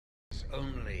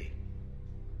only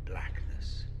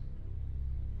blackness,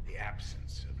 the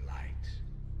absence of light.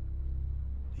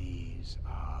 These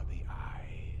are the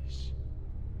eyes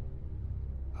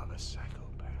of a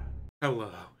psychopath. Hello,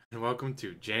 and welcome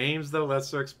to James the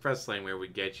Lesser Express Lane, where we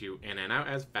get you in and out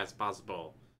as fast as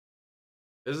possible.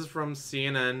 This is from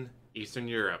CNN Eastern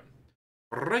Europe.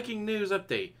 Breaking news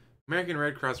update. American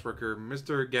Red Cross worker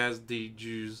Mr.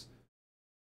 Gazdijus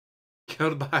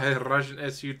killed by a Russian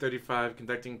Su-35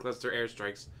 conducting cluster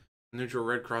airstrikes on neutral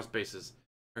Red Cross bases.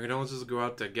 Our condolences go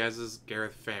out to Gaz's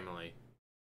Gareth family.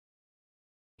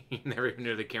 He never even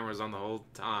knew the camera was on the whole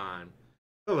time.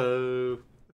 Hello.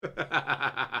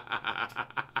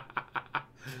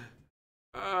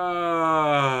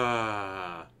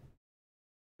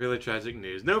 Really tragic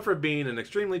news. Known for being an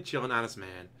extremely chill and honest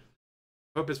man.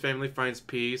 Hope his family finds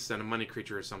peace and a money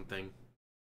creature or something.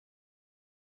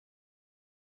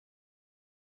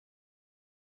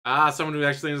 Someone who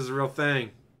actually thinks this is a real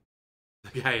thing.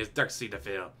 The guy is Dark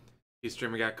Cedarfield. His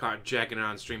streamer got caught jacking it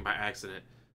on stream by accident.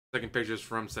 Taking pictures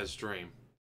from said stream.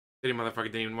 Shitty motherfucker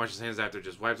didn't even wash his hands after,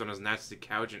 just wipes on his nasty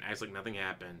couch and acts like nothing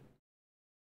happened.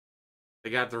 They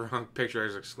got the wrong picture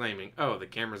as exclaiming, "Oh, the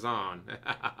camera's on."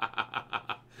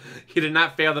 He did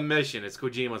not fail the mission. It's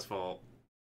Kojima's fault.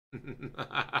 Then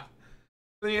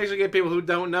you actually get people who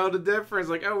don't know the difference.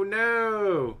 Like, oh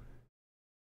no.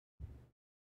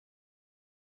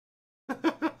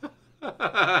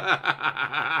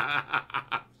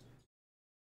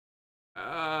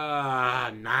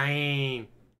 9.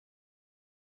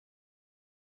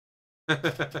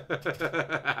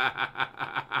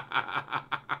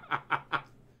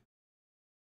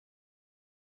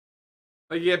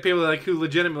 Like, you get people like who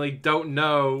legitimately don't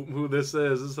know who this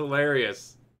is. It's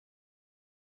hilarious.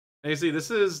 And you see,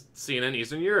 this is CNN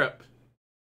Eastern Europe.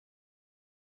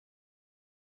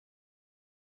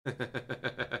 Here's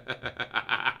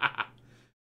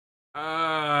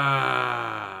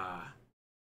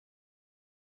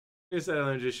that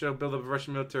energy show build up of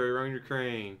Russian military around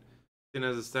Ukraine. CNN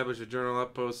has established a journal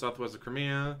outpost southwest of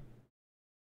Crimea.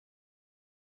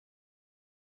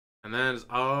 And that is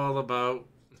all about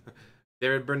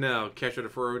David Burnell, captured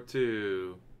at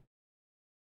 402.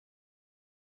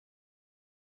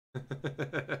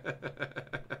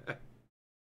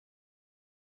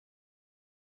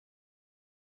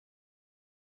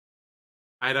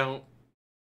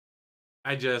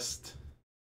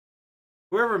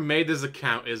 Whoever made this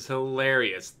account is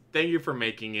hilarious. Thank you for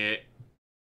making it.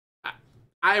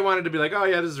 I wanted to be like, oh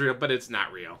yeah, this is real, but it's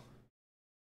not real.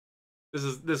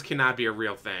 This cannot be a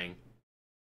real thing.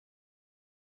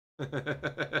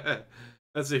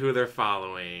 Let's see who they're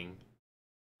following.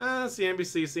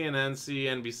 CNBC, CNN,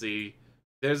 CNBC.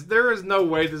 There is no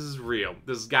way this is real.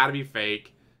 This has got to be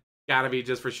fake. Got to be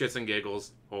just for shits and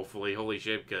giggles. Hopefully, holy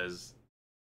shit, because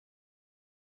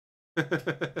I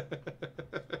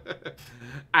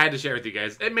had to share with you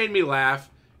guys. It made me laugh.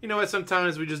 You know what?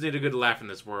 Sometimes we just need a good laugh in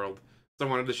this world. So I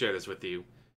wanted to share this with you.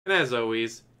 And as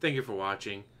always, thank you for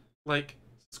watching. Like,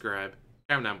 subscribe,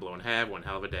 comment down below, and have one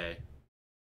hell of a day.